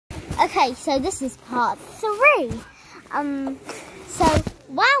Okay, so this is part 3. So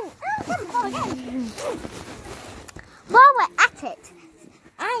while we're at it,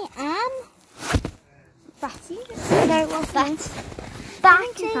 I am Batty. No, what's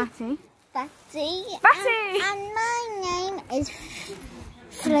Batty. Batty. And my name is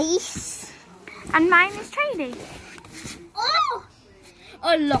Fleece. And mine is Tradie. Oh!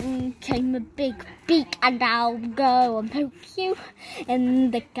 Along came a big beak, and I'll go and poke you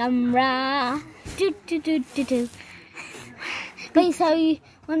in the camera. Do do do do do. But so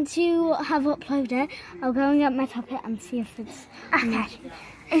once you have uploaded, I'll go and get my topic and see if it's okay.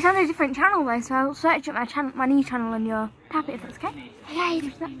 It's on a different channel though, so I'll search up my new channel on your tablet if that's okay.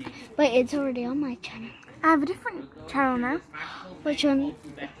 Okay. Wait, it's already on my channel. I have a different channel now. Which one?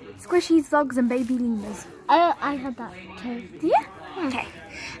 Squishies, Vlogs and Baby Lemurs. Oh, I had that too. Do you? Okay.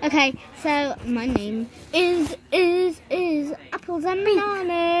 Okay, so my name is Apples and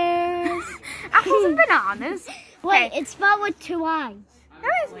Bananas. Apples and Bananas? Wait, okay. it's spelled with 2 eyes.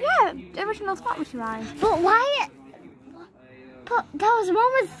 Yeah, the original spot with 2 eyes. But why? But there was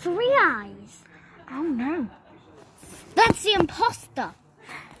one with 3 eyes. Oh no. That's the imposter.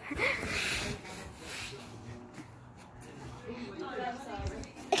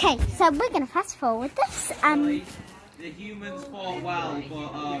 Okay, so we're gonna fast forward this. The humans fought well,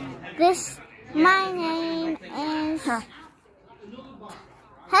 but my name is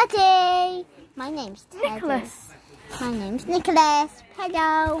Teddy. My name's Teddy. Nicholas. My name's Nicholas.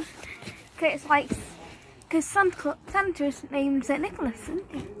 Hello. Okay, it's like, because Santa's name's Nicholas,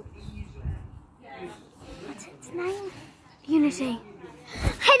 isn't it? What's its name? Unity.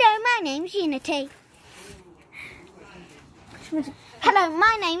 Hello, my name's Unity. Hello,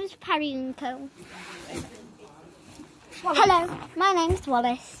 my name's Periwinkle. Hello, my name's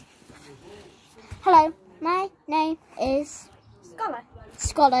Wallace. Hello, my name is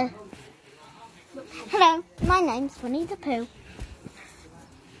Scholar. Hello, my name's Winnie the Pooh.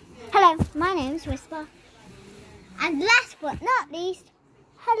 Hello, my name's Whisper. And last but not least,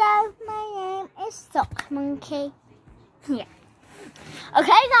 hello, my name is Sock Monkey. Yeah.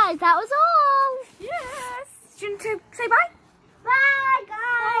 Okay, guys, that was all. Yes. Do you want to say bye?